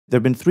There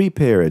have been three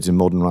periods in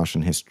modern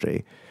Russian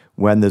history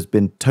when there's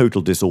been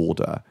total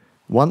disorder.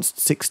 Once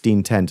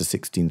 1610 to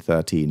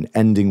 1613,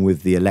 ending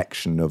with the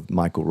election of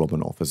Michael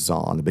Romanov as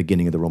Tsar and the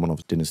beginning of the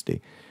Romanov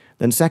dynasty.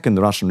 Then second,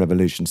 the Russian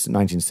Revolution,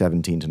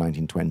 1917 to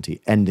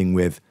 1920, ending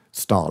with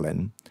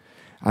Stalin.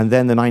 And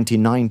then the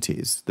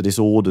 1990s, the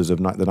disorders of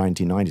the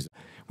 1990s,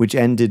 which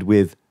ended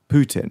with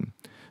Putin.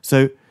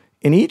 So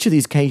in each of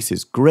these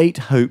cases, great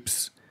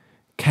hopes,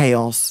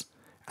 chaos,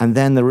 and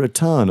then the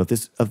return of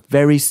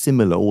very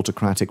similar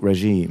autocratic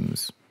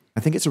regimes. I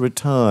think it's a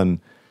return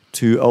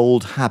to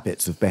old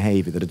habits of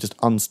behavior that are just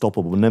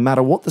unstoppable, no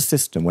matter what the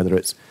system, whether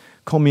it's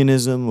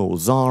communism or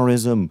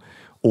Tsarism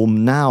or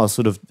now a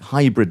sort of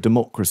hybrid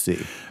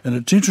democracy. And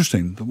it's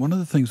interesting that one of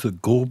the things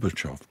that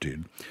Gorbachev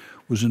did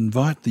was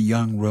invite the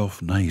young Ralph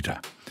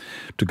Nader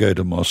to go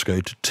to Moscow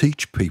to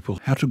teach people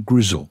how to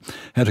grizzle,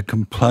 how to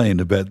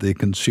complain about their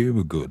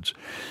consumer goods.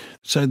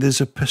 So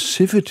there's a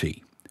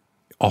passivity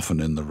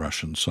often in the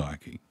Russian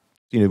psyche.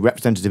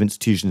 Representative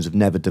institutions have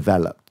never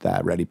developed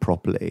there really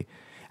properly.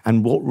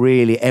 And what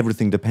really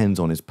everything depends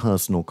on is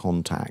personal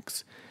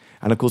contacts.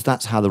 And of course,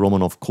 that's how the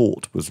Romanov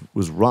court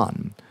was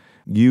run.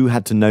 You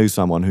had to know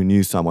someone who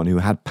knew someone who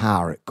had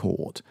power at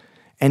court.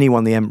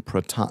 Anyone the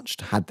emperor touched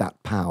had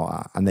that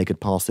power and they could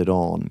pass it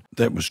on.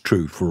 That was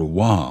true for a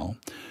while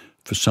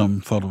for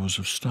some followers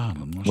of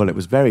Stalin, wasn't it? Well, it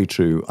was very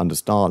true under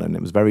Stalin.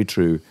 It was very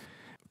true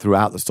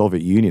throughout the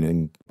Soviet Union.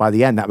 And by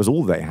the end, that was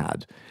all they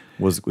had,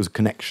 was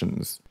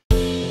connections.